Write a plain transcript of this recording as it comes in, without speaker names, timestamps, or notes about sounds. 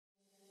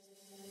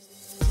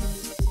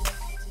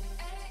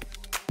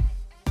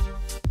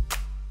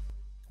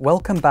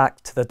Welcome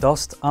back to the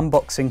DŌST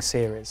unboxing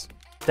series.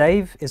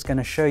 Dave is going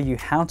to show you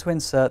how to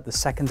insert the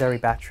secondary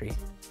battery.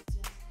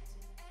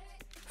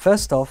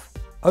 First off,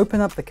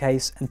 open up the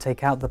case and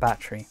take out the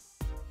battery.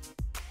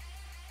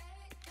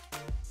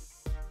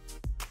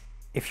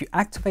 If you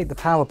activate the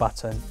power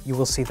button, you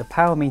will see the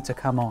power meter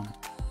come on.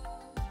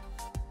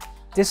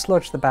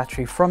 Dislodge the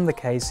battery from the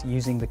case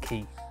using the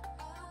key.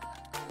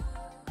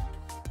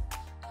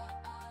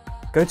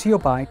 Go to your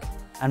bike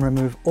and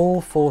remove all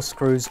 4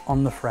 screws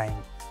on the frame.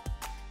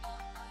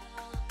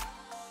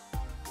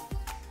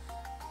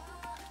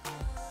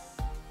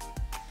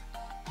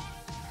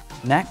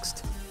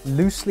 Next,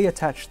 loosely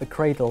attach the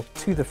cradle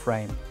to the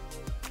frame.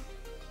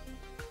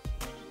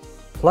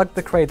 Plug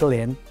the cradle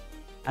in,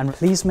 and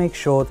please make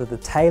sure that the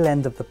tail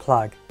end of the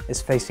plug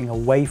is facing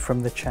away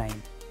from the chain.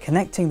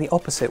 Connecting the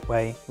opposite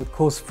way would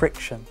cause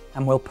friction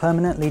and will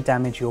permanently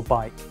damage your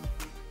bike.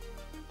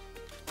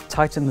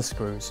 Tighten the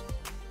screws.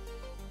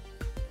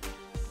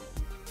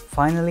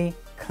 Finally,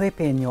 clip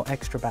in your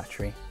extra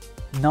battery.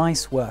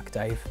 Nice work,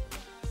 Dave.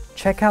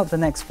 Check out the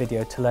next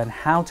video to learn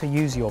how to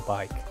use your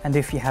bike, and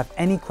if you have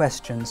any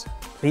questions,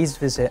 please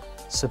visit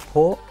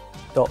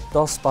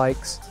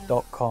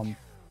support.dostbikes.com.